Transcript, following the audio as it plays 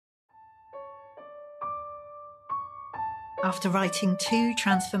After writing 2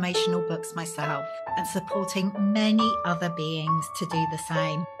 transformational books myself and supporting many other beings to do the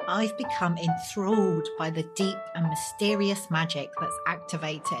same, I've become enthralled by the deep and mysterious magic that's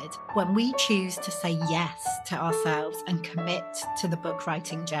activated when we choose to say yes to ourselves and commit to the book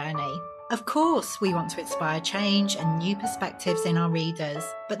writing journey. Of course, we want to inspire change and new perspectives in our readers,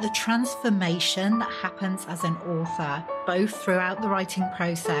 but the transformation that happens as an author, both throughout the writing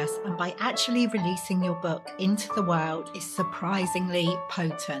process and by actually releasing your book into the world, is surprisingly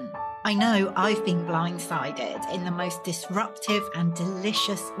potent. I know I've been blindsided in the most disruptive and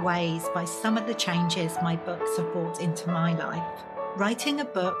delicious ways by some of the changes my books have brought into my life. Writing a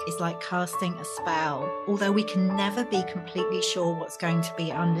book is like casting a spell. Although we can never be completely sure what's going to be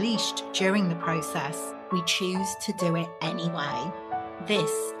unleashed during the process, we choose to do it anyway.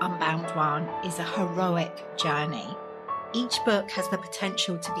 This Unbound one is a heroic journey. Each book has the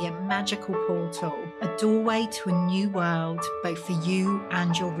potential to be a magical portal, a doorway to a new world, both for you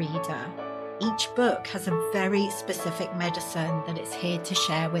and your reader. Each book has a very specific medicine that it's here to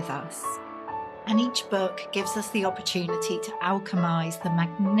share with us. And each book gives us the opportunity to alchemize the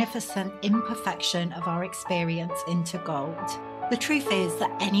magnificent imperfection of our experience into gold. The truth is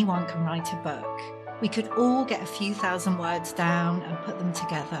that anyone can write a book. We could all get a few thousand words down and put them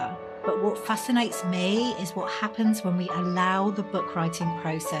together. But what fascinates me is what happens when we allow the book writing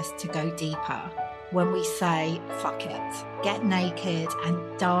process to go deeper. When we say, fuck it, get naked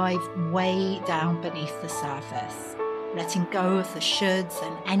and dive way down beneath the surface. Letting go of the shoulds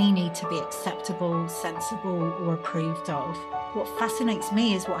and any need to be acceptable, sensible, or approved of. What fascinates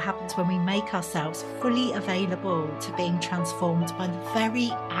me is what happens when we make ourselves fully available to being transformed by the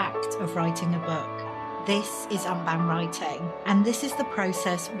very act of writing a book. This is Unbound Writing, and this is the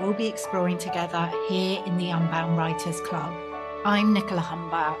process we'll be exploring together here in the Unbound Writers Club. I'm Nicola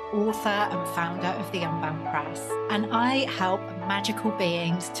Humber, author and founder of the Unbound Press, and I help magical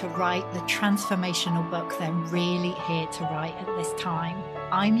beings to write the transformational book they're really here to write at this time.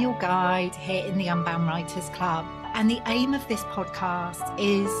 I'm your guide here in the Unbound Writers Club, and the aim of this podcast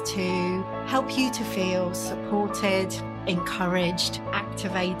is to help you to feel supported, encouraged,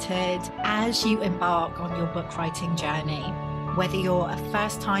 activated as you embark on your book writing journey. Whether you're a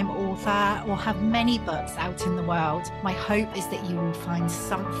first-time author or have many books out in the world, my hope is that you will find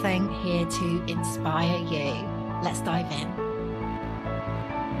something here to inspire you. Let's dive in.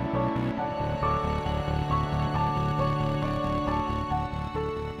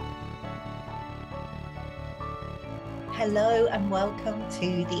 Hello and welcome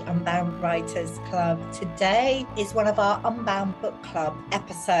to the Unbound Writers Club. Today is one of our Unbound Book Club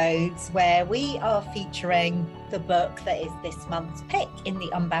episodes where we are featuring the book that is this month's pick in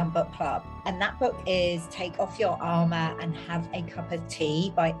the Unbound Book Club. And that book is Take Off Your Armour and Have a Cup of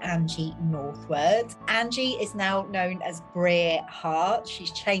Tea by Angie Northwood. Angie is now known as Brier Hart.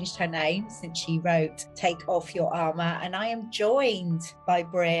 She's changed her name since she wrote Take Off Your Armour. And I am joined by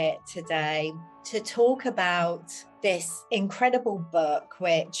Brier today to talk about this incredible book,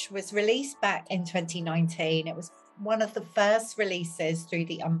 which was released back in 2019. It was one of the first releases through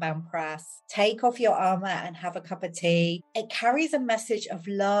the Unbound Press. Take Off Your Armour and Have a Cup of Tea. It carries a message of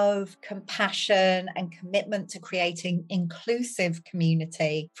love, compassion, and commitment to creating inclusive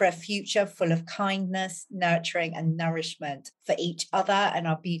community for a future full of kindness, nurturing, and nourishment for each other and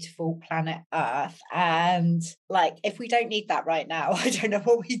our beautiful planet Earth. And if we don't need that right now, I don't know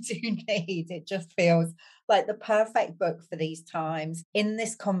what we do need. It just feels like the perfect book for these times. In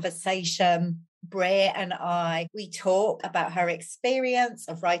this conversation, Brier and we talk about her experience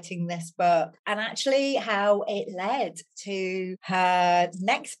of writing this book and actually how it led to her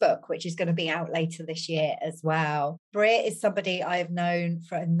next book, which is going to be out later this year as well. Brier is somebody I have known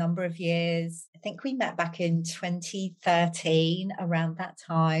for a number of years. I think we met back in 2013, around that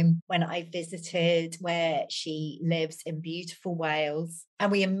time when I visited where she lives in beautiful Wales.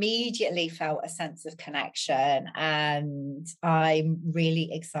 And we immediately felt a sense of connection. And I'm really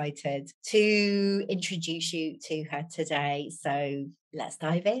excited to introduce you to her today. So let's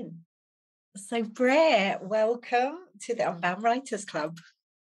dive in. So Brier, welcome to the Unbound Writers Club.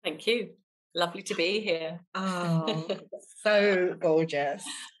 Thank you. Lovely to be here. Oh, so gorgeous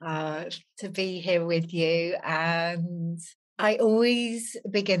to be here with you. And I always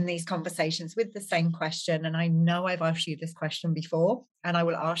begin these conversations with the same question. And I know I've asked you this question before, and I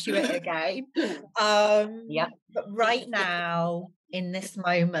will ask you it again. But right now, in this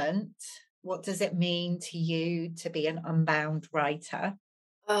moment, what does it mean to you to be an unbound writer?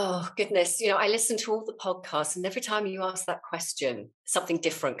 Oh, goodness. I listen to all the podcasts, and every time you ask that question, something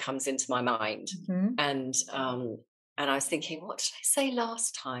different comes into my mind. Mm-hmm. And And I was thinking, what did I say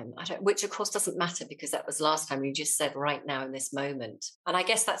last time? Which of course doesn't matter because that was last time. You just said right now in this moment. And I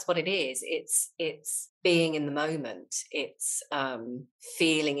guess that's what it is. It's being in the moment. It's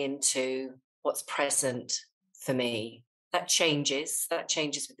feeling into what's present for me. That changes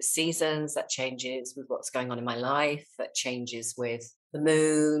with the seasons, that changes with what's going on in my life, that changes with the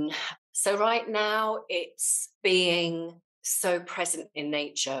moon. So right now it's being so present in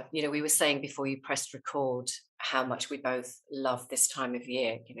nature. You know, we were saying before you pressed record how much we both love this time of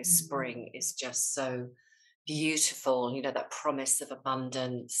year. You know, spring is just so beautiful, you know, that promise of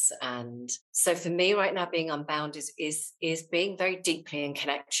abundance. And so for me right now, being unbound is being very deeply in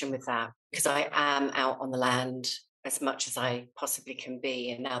connection with that, because I am out on the land as much as I possibly can be.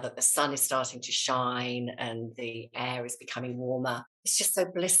 And now that the sun is starting to shine and the air is becoming warmer, it's just so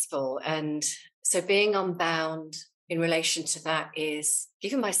blissful. And so being unbound in relation to that is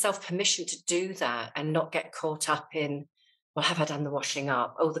giving myself permission to do that and not get caught up in, well, have I done the washing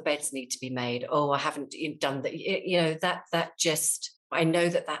up? Oh, the beds need to be made. Oh, I haven't done that. You know, that just, I know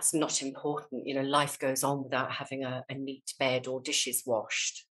that that's not important. You know, life goes on without having a neat bed or dishes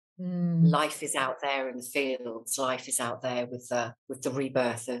washed. Life is out there in the fields. Life is out there with the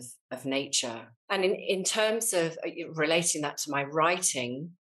rebirth of nature. And in terms of relating that to my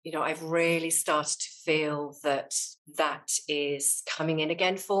writing, you know, I've really started to feel that is coming in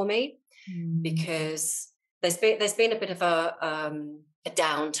again for me, because there's been a bit of a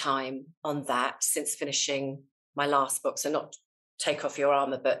downtime on that since finishing my last book. So not Take Off Your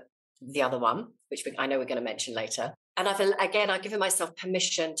Armour, but the other one, which I know we're going to mention later. And I've given myself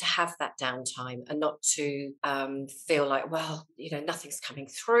permission to have that downtime and not to feel like, well, you know, nothing's coming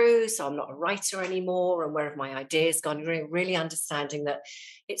through, so I'm not a writer anymore, and where have my ideas gone? Really understanding that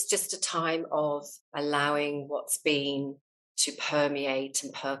it's just a time of allowing what's been to permeate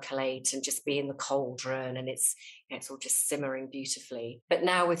and percolate and just be in the cauldron, and it's all just simmering beautifully. But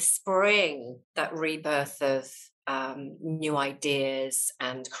now with spring, that rebirth of new ideas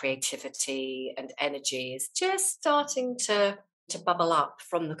and creativity and energy is just starting to bubble up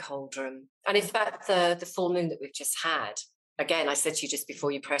from the cauldron. And in fact, the full moon that we've just had, again, I said to you just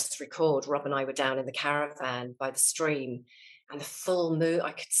before you pressed record, Rob and I were down in the caravan by the stream, and the full moon,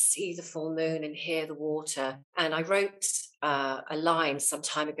 I could see the full moon and hear the water. And I wrote a line some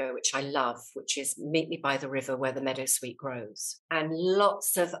time ago, which I love, which is "Meet me by the river where the meadowsweet grows." And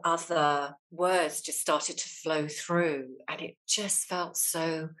lots of other words just started to flow through, and it just felt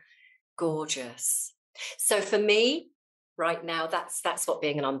so gorgeous. So for me, right now, that's what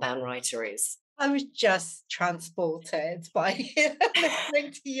being an unbound writer is. I was just transported by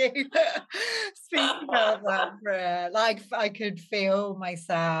listening to you speak about that, Brier. Like, I could feel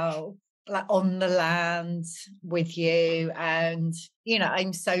myself like on the land with you. And, you know,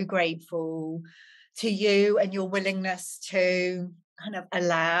 I'm so grateful to you and your willingness to kind of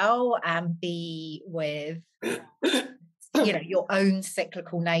allow and be with you know, your own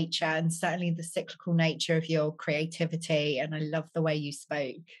cyclical nature, and certainly the cyclical nature of your creativity. And I love the way you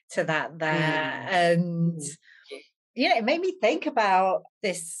spoke to that there. And yeah, it made me think about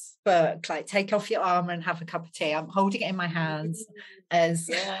this book, like Take Off Your Armour and Have a Cup of Tea. I'm holding it in my hands as,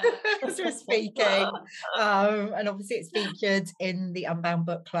 as we're speaking. And obviously it's featured in the Unbound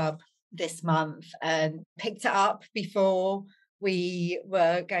Book Club this month, and picked it up before we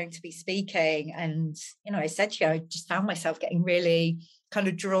were going to be speaking. And, you know, I said to you, I just found myself getting really kind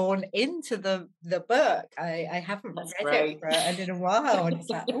of drawn into the book. I haven't read it for in a while. And it's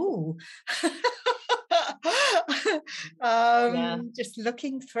like, ooh. Just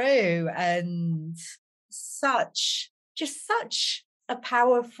looking through, and such a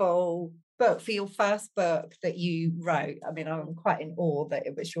powerful book for your first book that you wrote. I mean, I'm quite in awe that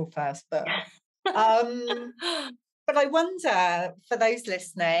it was your first book. But I wonder, for those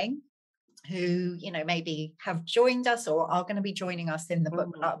listening who, you know, maybe have joined us or are going to be joining us in the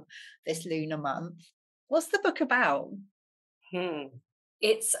book club this lunar month, what's the book about?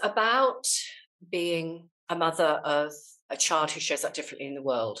 It's about being a mother of a child who shows up differently in the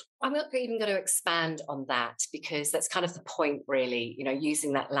world. I'm not even going to expand on that, because that's kind of the point, really, you know,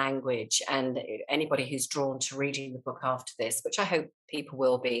 using that language. And anybody who's drawn to reading the book after this, which I hope people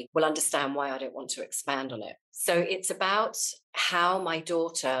will understand why I don't want to expand on it. So it's about how my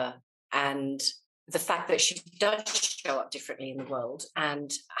daughter, and the fact that she does show up differently in the world,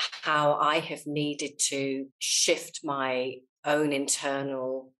 and how I have needed to shift my own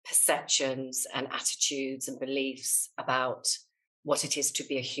internal perceptions and attitudes and beliefs about what it is to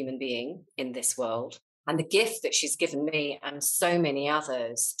be a human being in this world, and the gift that she's given me and so many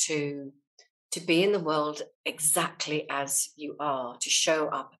others to to be in the world exactly as you are, to show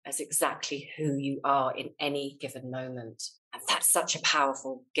up as exactly who you are in any given moment. And that's such a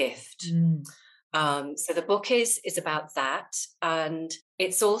powerful gift. So the book is about that. And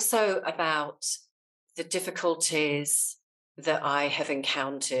it's also about the difficulties that I have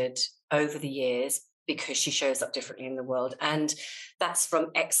encountered over the years because she shows up differently in the world. And that's from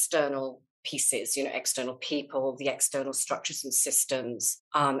external pieces, external people, the external structures and systems,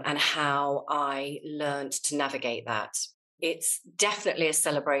 and how I learned to navigate that. It's definitely a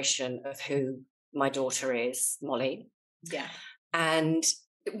celebration of who my daughter is, Molly. Yeah. And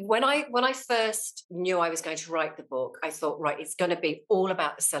when I first knew I was going to write the book, I thought, right, it's going to be all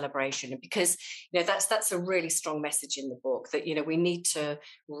about the celebration. And because, that's a really strong message in the book that, we need to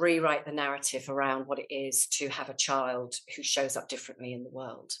rewrite the narrative around what it is to have a child who shows up differently in the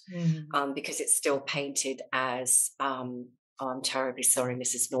world. Because it's still painted as, oh, I'm terribly sorry,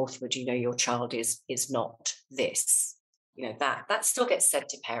 Mrs. Northwood, your child is not this. That still gets said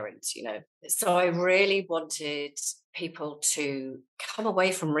to parents, So I really wanted people to come away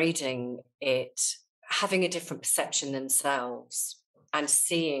from reading it having a different perception themselves and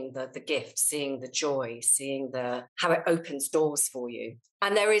seeing the gift, seeing the joy, seeing how it opens doors for you.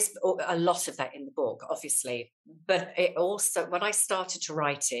 And there is a lot of that in the book, obviously. But it also, when I started to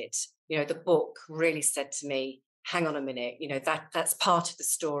write it, the book really said to me, hang on a minute, that's part of the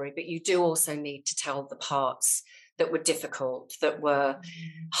story, but you do also need to tell the parts that were difficult, that were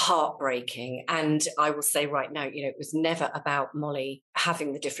heartbreaking. And I will say right now, it was never about Molly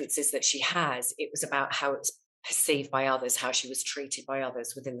having the differences that she has. It was about how it's perceived by others, how she was treated by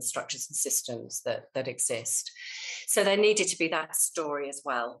others within the structures and systems that exist. So there needed to be that story as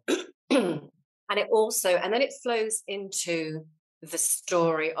well. And then it flows into the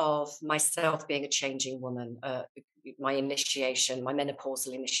story of myself being a changing woman, my initiation, my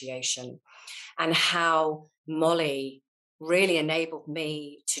menopausal initiation, and how Molly really enabled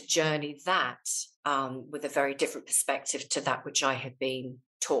me to journey that with a very different perspective to that which I had been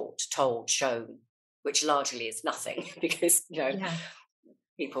taught, told, shown, which largely is nothing because,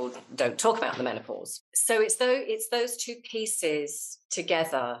 people don't talk about the menopause. So it's those two pieces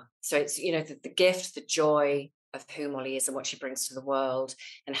together. So it's, the gift, the joy of who Molly is and what she brings to the world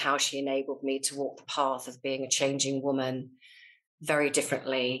and how she enabled me to walk the path of being a changing woman very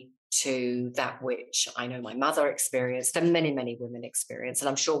differently to that which I know my mother experienced and many, many women experience. And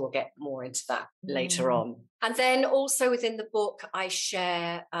I'm sure we'll get more into that later on. And then also within the book, I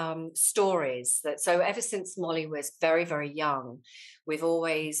share stories so ever since Molly was very, very young, we've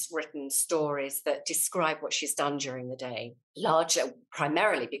always written stories that describe what she's done during the day,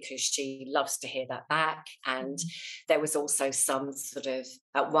 primarily because she loves to hear that back. And there was also some sort of,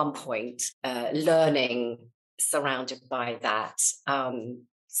 at one point, learning surrounded by that,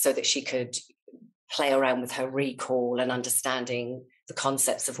 so that she could play around with her recall and understanding the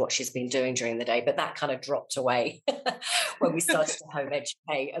concepts of what she's been doing during the day. But that kind of dropped away when we started to home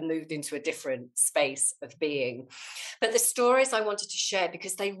educate and moved into a different space of being. But the stories I wanted to share,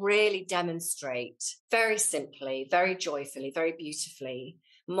 because they really demonstrate very simply, very joyfully, very beautifully,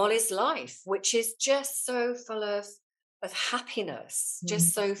 Molly's life, which is just so full of happiness,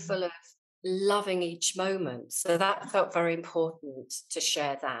 just so full of loving each moment. So that felt very important to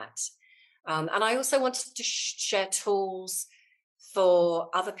share that. And I also wanted to share tools for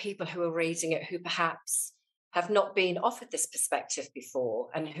other people who are reading it who perhaps have not been offered this perspective before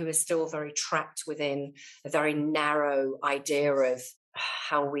and who are still very trapped within a very narrow idea of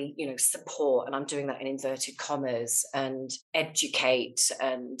how we, support, and I'm doing that in inverted commas, and educate,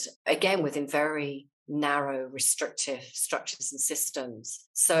 and again, within very narrow, restrictive structures and systems.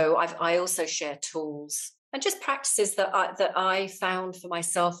 So I also share tools and just practices that I found for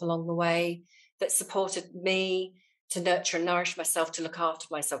myself along the way that supported me to nurture and nourish myself, to look after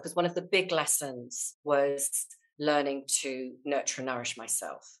myself. Because one of the big lessons was learning to nurture and nourish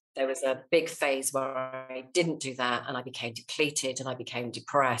myself. There was a big phase where I didn't do that and I became depleted and I became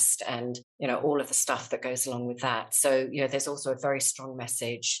depressed and, all of the stuff that goes along with that. So, there's also a very strong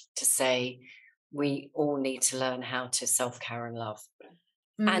message to say, we all need to learn how to self-care and love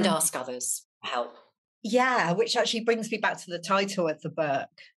and ask others for help. Yeah, which actually brings me back to the title of the book,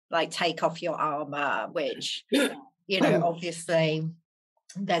 like Take Off Your Armour, which, obviously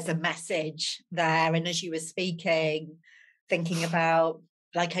there's a message there. And as you were speaking, thinking about,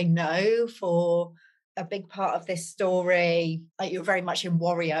 like, I know for a big part of this story, like, you're very much in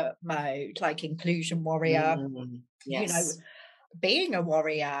warrior mode, like inclusion warrior, Yes. Being a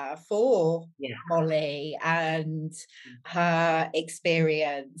warrior for Molly and her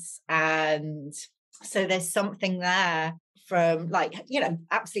experience. And so there's something there from like,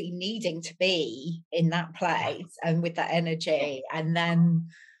 absolutely needing to be in that place and with that energy, and then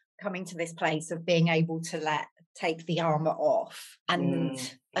coming to this place of being able to take the armor off and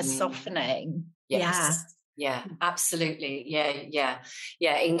a softening. Yes. Yeah, absolutely. Yeah.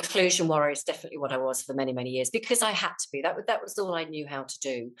 Inclusion warrior is definitely what I was for many, many years, because I had to be. That was all I knew how to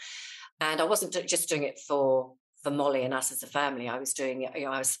do. And I wasn't just doing it for Molly and us as a family. I was doing it,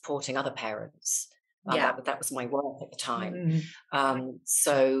 I was supporting other parents. That was my work at the time.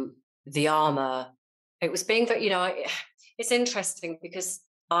 So the armor, it was being very, it's interesting because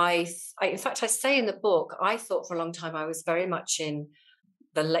in fact, I say in the book, I thought for a long time I was very much in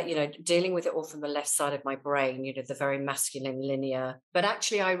dealing with it all from the left side of my brain, the very masculine linear. But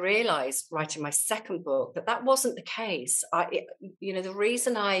actually, I realized writing my second book that wasn't the case. The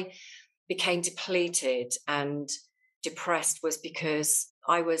reason I became depleted and depressed was because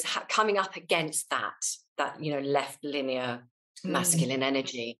I was coming up against that left linear masculine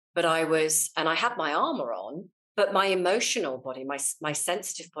energy. But I had my armor on, but my emotional body, my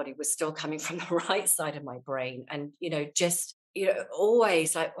sensitive body was still coming from the right side of my brain. And,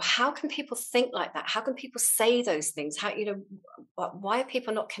 always like, how can people think like that? How can people say those things? Why are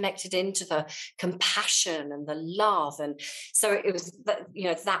people not connected into the compassion and the love? And so it was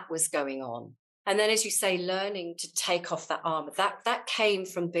that was going on. And then, as you say, learning to take off that armor, that came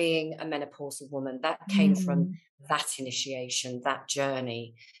from being a menopausal woman. That came from that initiation, that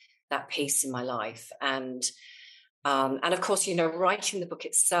journey, that piece in my life. And of course, writing the book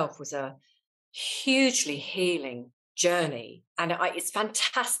itself was a hugely healing journey. And it's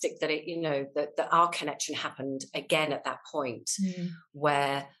fantastic that that our connection happened again at that point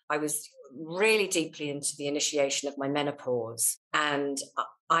where I was really deeply into the initiation of my menopause, and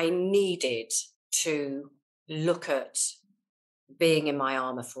I needed to look at being in my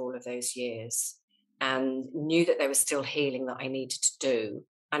armor for all of those years, and knew that there was still healing that I needed to do.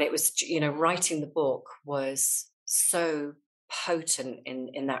 And it was, writing the book was so potent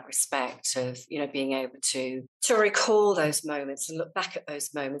in that respect of, being able to recall those moments and look back at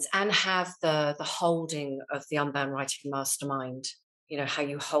those moments and have the holding of the Unbound Writing Mastermind, how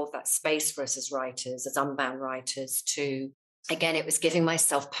you hold that space for us as writers, as unbound writers, to, again, it was giving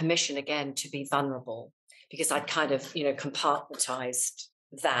myself permission again to be vulnerable, because I'd kind of, compartmentized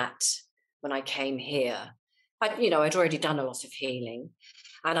that when I came here. I'd already done a lot of healing,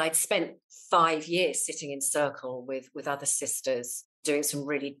 and I'd spent 5 years sitting in circle with other sisters doing some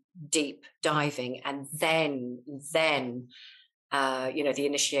really deep diving. And then the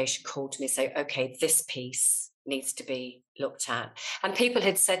initiation called to me, say, okay, this piece needs to be looked at. And people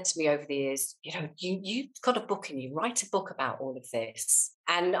had said to me over the years, you've got a book in you, write a book about all of this.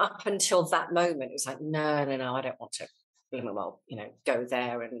 And up until that moment, it was like, no, I don't want to. Go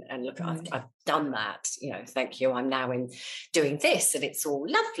there and look. I've done that. Thank you. I'm now in doing this, and it's all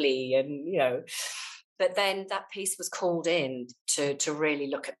lovely. And but then that piece was called in to really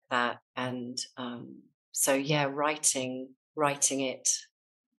look at that. And writing it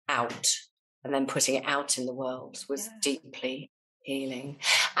out and then putting it out in the world was deeply healing.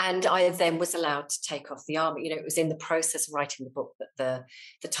 And I then was allowed to take off the armor. It was in the process of writing the book that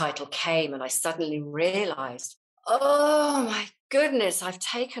the title came, and I suddenly realized, oh my goodness, I've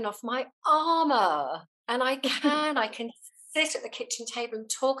taken off my armor, and I can sit at the kitchen table and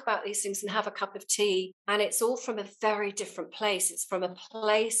talk about these things and have a cup of tea. And it's all from a very different place. It's from a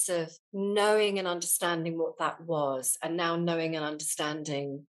place of knowing and understanding what that was, and now knowing and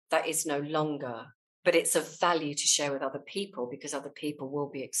understanding that is no longer, but it's of value to share with other people, because other people will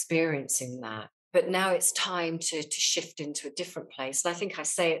be experiencing that. But now it's time to shift into a different place. And I think I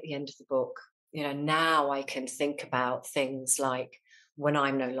say at the end of the book, now I can think about things like when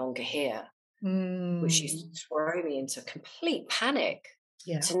I'm no longer here, which used to throw me into complete panic,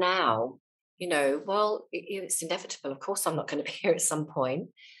 to now, it's inevitable. Of course, I'm not going to be here at some point,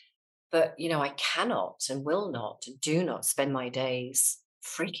 but, I cannot and will not and do not spend my days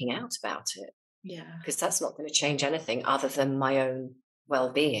freaking out about it. Yeah. Because that's not going to change anything other than my own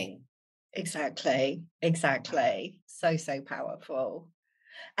well-being. Exactly. So powerful.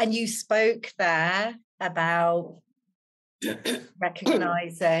 And you spoke there about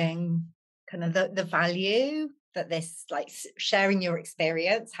recognizing kind of the value that this, like, sharing your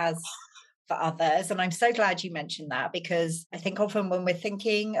experience has for others. And I'm so glad you mentioned that, because I think often when we're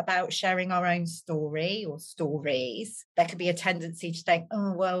thinking about sharing our own story or stories, there could be a tendency to think,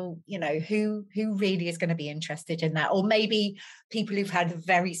 oh, well, who really is going to be interested in that? Or maybe people who've had a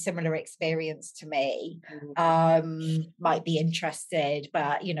very similar experience to me might be interested,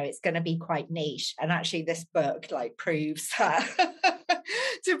 but, it's going to be quite niche. And actually this book proves that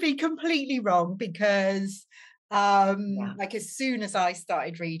to be completely wrong, because Yeah. Like as soon as I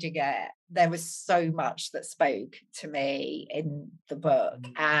started reading it, there was so much that spoke to me in the book.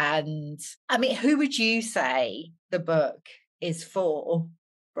 And I mean, who would you say the book is for,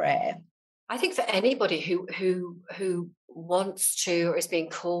 Brier? I think for anybody who wants to or is being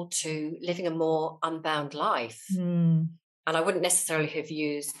called to living a more unbound life. And I wouldn't necessarily have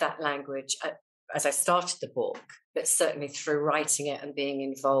used that language as I started the book, but certainly through writing it and being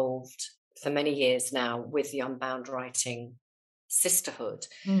involved for many years now with the Unbound Writing Sisterhood.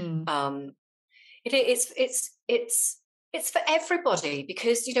 It's for everybody,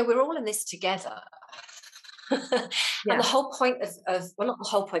 because, you know, we're all in this together. And the whole point of, well, not the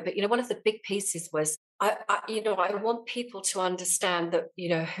whole point, but, you know, one of the big pieces was, I want people to understand that, you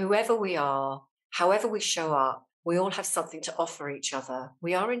know, whoever we are, however we show up, we all have something to offer each other.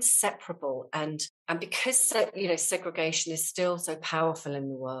 We are inseparable. And because, you know, segregation is still so powerful in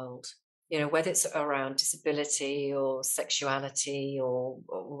the world, you know, whether it's around disability or sexuality or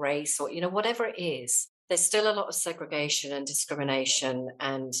race or, you know, whatever it is, there's still a lot of segregation and discrimination,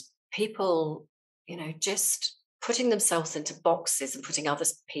 and people, you know, just putting themselves into boxes and putting other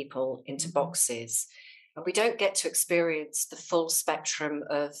people into boxes. And we don't get to experience the full spectrum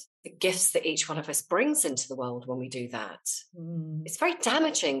of the gifts that each one of us brings into the world when we do that. It's very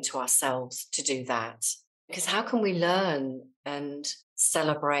damaging to ourselves to do that, because how can we learn and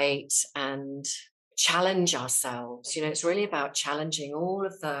celebrate and challenge ourselves? You know, it's really about challenging all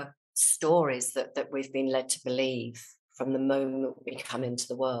of the stories that we've been led to believe from the moment we come into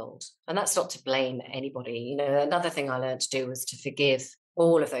the world. And that's not to blame anybody. You know, another thing I learned to do was to forgive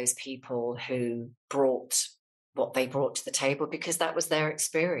all of those people who brought what they brought to the table, because that was their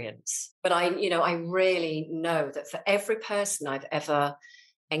experience. But I really know that for every person I've ever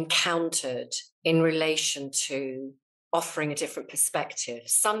encountered in relation to offering a different perspective,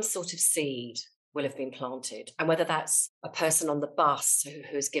 some sort of seed will have been planted. And whether that's a person on the bus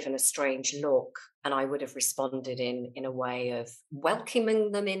who's given a strange look, and I would have responded in a way of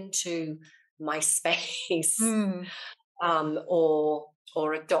welcoming them into my space,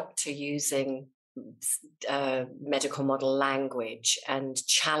 or a doctor using medical model language and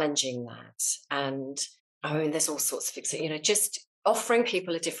challenging that. And I mean, there's all sorts of things, you know, just offering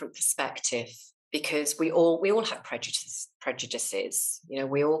people a different perspective, because we all have prejudices. You know,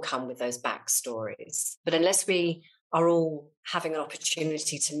 we all come with those backstories. But unless we are all having an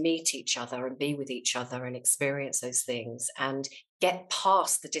opportunity to meet each other and be with each other and experience those things and get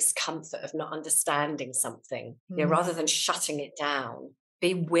past the discomfort of not understanding something, you know, rather than shutting it down,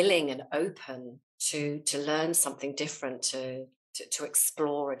 be willing and open to learn something different, to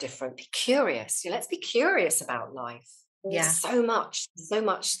explore a different, be curious. You know, let's be curious about life. There's so much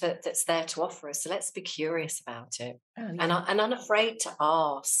that's there to offer us. So let's be curious about it, and unafraid to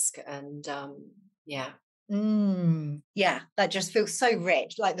ask. And that just feels so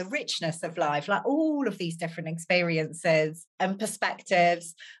rich, like the richness of life, like all of these different experiences and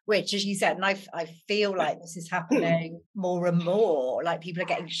perspectives, which, as you said, and I feel like this is happening more and more, like people are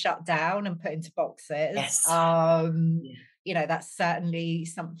getting shut down and put into boxes. You know, that's certainly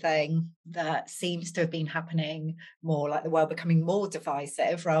something that seems to have been happening more, like the world becoming more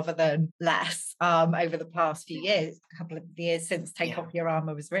divisive rather than less over the past few years, a couple of years since Take Off Your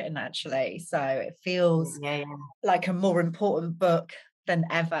Armour was written, actually. So it feels like a more important book than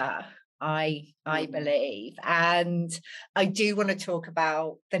ever, I believe. And I do want to talk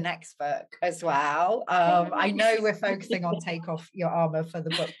about the next book as well. I know we're focusing on Take Off Your Armour for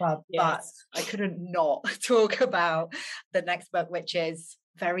the book club, but I couldn't not talk about the next book, which is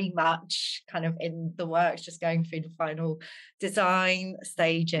very much kind of in the works, just going through the final design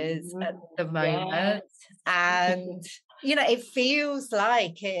stages at the moment. And you know, it feels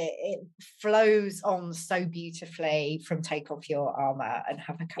like it flows on so beautifully from Take Off Your Armour and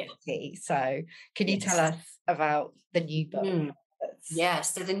Have a Cup of Tea. So can you tell us about the new book?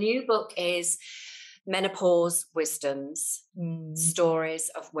 So the new book is Menopause Wisdoms, Stories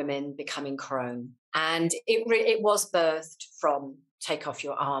of Women Becoming Crone. And it was birthed from Take Off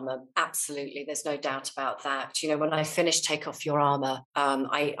Your Armour. Absolutely. There's no doubt about that. You know, when I finished Take Off Your Armour,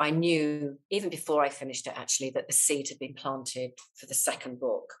 I knew, even before I finished it, actually, that the seed had been planted for the second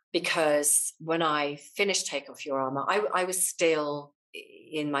book. Because when I finished Take Off Your Armour, I was still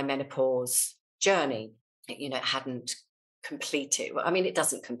in my menopause journey. You know, it hadn't completed. I mean, it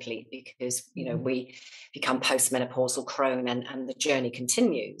doesn't complete because, you know, we become postmenopausal crone and the journey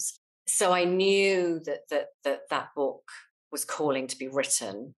continues. So I knew that book was calling to be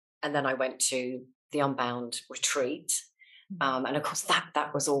written. And then I went to the Unbound retreat. And of course,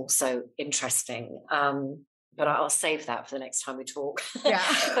 that was also interesting. but I'll save that for the next time we talk. Yeah.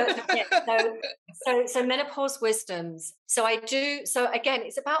 So menopause wisdoms. So again,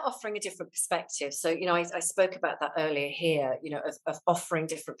 it's about offering a different perspective. So, I spoke about that earlier here, of offering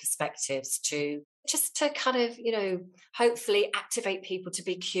different perspectives to kind of, hopefully activate people to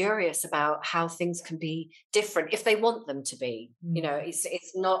be curious about how things can be different if they want them to be.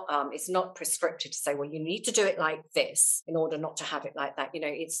 It's not prescriptive to say, well, you need to do it like this in order not to have it like that.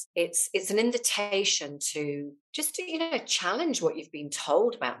 It's an invitation to just to, challenge what you've been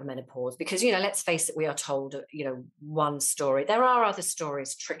told about the menopause, because, let's face it, we are told, one story. There are other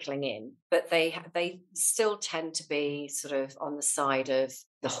stories trickling in, but they still tend to be sort of on the side of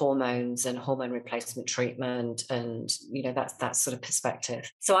the hormones and hormone replacement treatment and, that sort of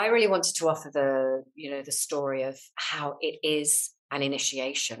perspective. So I really wanted to offer the story of how it is an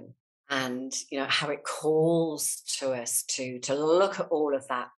initiation, and how it calls to us to look at all of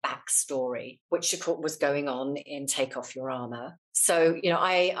that backstory, which was going on in Take Off Your Armour. So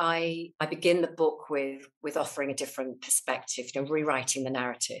I begin the book with offering a different perspective, rewriting the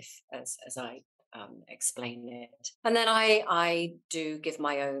narrative as I explain it, and then I do give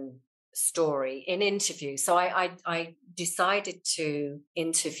my own story in interview. So I decided to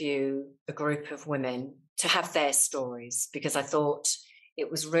interview a group of women to have their stories, because I thought it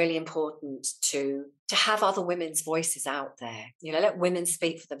was really important to have other women's voices out there. Let women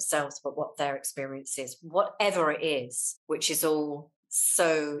speak for themselves about what their experience is, whatever it is, which is all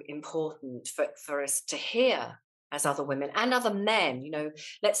so important for us to hear as other women and other men.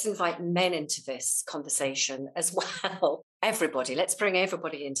 Let's invite men into this conversation as well. Everybody, let's bring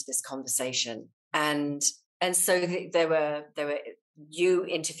everybody into this conversation. And so there were you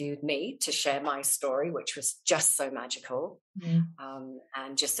interviewed me to share my story, which was just so magical.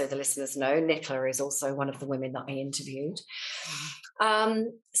 And just so the listeners know, Nicola is also one of the women that I interviewed.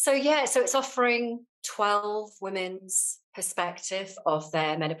 So it's offering 12 women's perspective of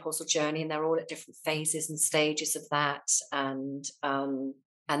their menopausal journey, and they're all at different phases and stages of that. And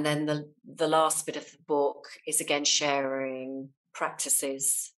then the last bit of the book is again sharing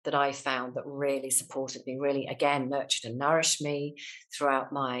practices that I found that really supported me, really, again, nurtured and nourished me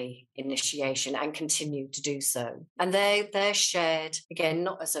throughout my initiation and continue to do so. And they're shared, again,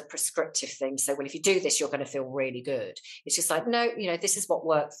 not as a prescriptive thing. So, well, if you do this, you're going to feel really good. It's just like, no, this is what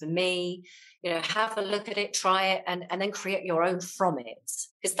worked for me. Have a look at it, try it, and then create your own from it.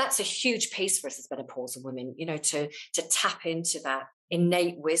 Because that's a huge piece for us as menopausal women, to tap into that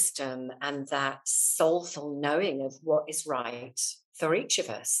innate wisdom and that soulful knowing of what is right for each of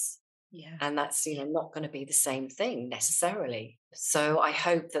us. Yeah. And that's, not going to be the same thing necessarily. So I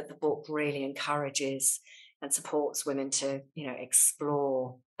hope that the book really encourages and supports women to,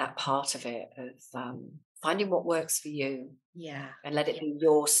 explore that part of it, of finding what works for you. Yeah. And let it be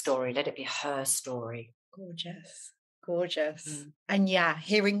your story. Let it be her story. Gorgeous. And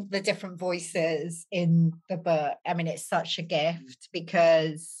hearing the different voices in the book, I mean, it's such a gift,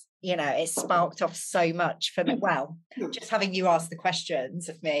 because it sparked off so much for me. Well, just having you ask the questions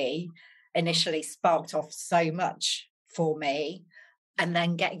of me initially sparked off so much for me, and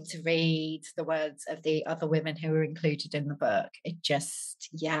then getting to read the words of the other women who were included in the book, it just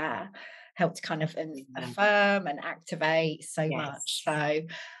helped kind of affirm and activate so much. So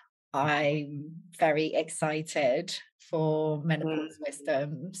I'm very excited for Menopause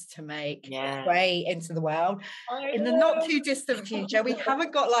Wisdoms to make its way into the world in the not too distant future. We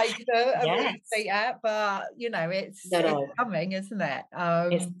haven't got a release date yet, but it's coming, isn't it?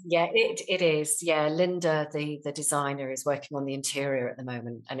 It is. Yeah, Linda, the designer, is working on the interior at the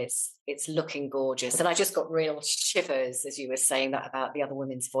moment, and it's looking gorgeous. And I just got real shivers as you were saying that about the other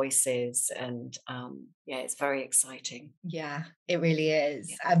women's voices, and it's very exciting. Yeah, it really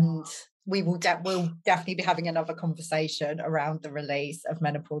is. And we'll definitely be having another conversation around the release of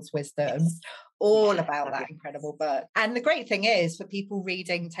Menopause Wisdoms, all about that incredible book. And the great thing is, for people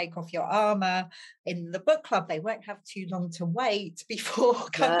reading Take Off Your Armour in the book club, they won't have too long to wait before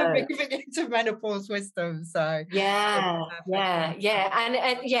kind of moving into Menopause Wisdom. So and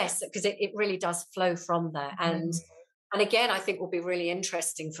yes, because it really does flow from there. And again, I think will be really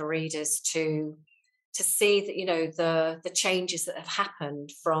interesting for readers to see that the changes that have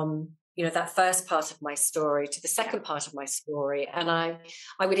happened from that first part of my story to the second part of my story. And I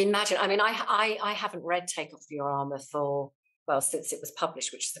would imagine, I mean, I haven't read Take Off Your Armour since it was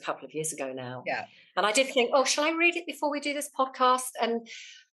published, which is a couple of years ago now. Yeah. And I did think, shall I read it before we do this podcast?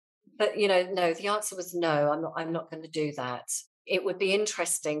 But no, the answer was no, I'm not going to do that. It would be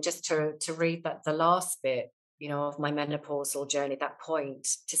interesting just to read the last bit, of my menopausal journey, that point,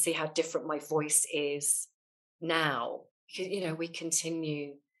 to see how different my voice is now. We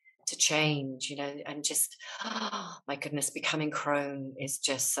continue to change, you know, and just, oh my goodness, becoming crone is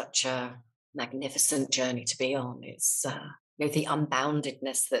just such a magnificent journey to be on. It's, you know, the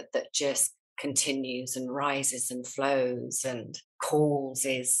unboundedness that just continues and rises and flows and calls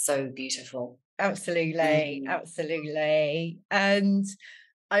is so beautiful. Absolutely, absolutely. And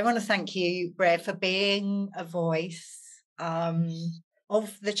I want to thank you, Brier, for being a voice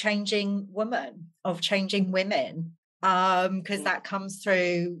of the changing woman, of changing women, because that comes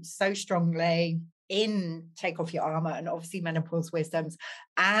through so strongly in Take Off Your Armour, and obviously Menopause Wisdoms,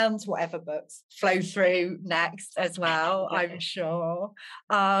 and whatever books flow through next as well, I'm sure.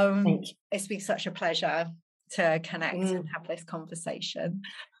 It's been such a pleasure to connect and have this conversation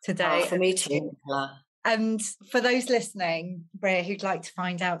today. For me too, Nicola. And for those listening, Brier, who'd like to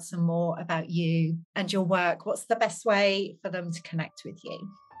find out some more about you and your work, what's the best way for them to connect with you?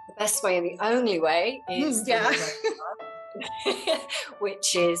 The best way and the only way is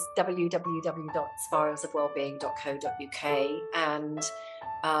which is www.spiralsofwellbeing.co.uk, and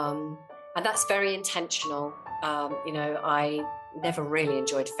that's very intentional. You know, I never really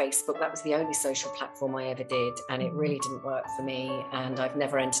enjoyed Facebook. That was the only social platform I ever did, and it really didn't work for me, and I've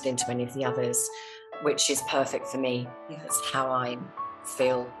never entered into any of the others, which is perfect for me. That's how I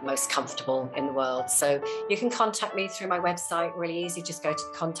feel most comfortable in the world. So you can contact me through my website, really easy. Just go to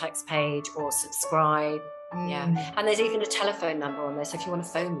the contacts page or subscribe. Yeah, and there's even a telephone number on there, so if you want to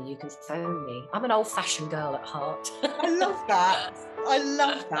phone me, you can phone me. I'm an old-fashioned girl at heart. I love that.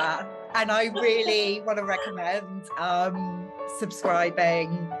 And I really want to recommend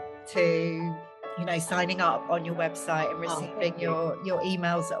subscribing to, you know, signing up on your website and receiving your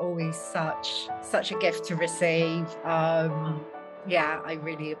emails are always such a gift to receive. Yeah, I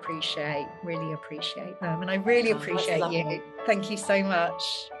really appreciate them, and I really appreciate you. Thank you so much,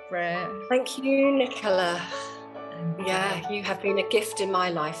 Brier. Thank you, Nicola. Yeah, you have been a gift in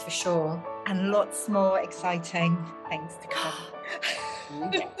my life for sure. And lots more exciting things to come.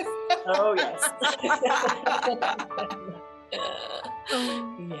 Yes. Oh, yes.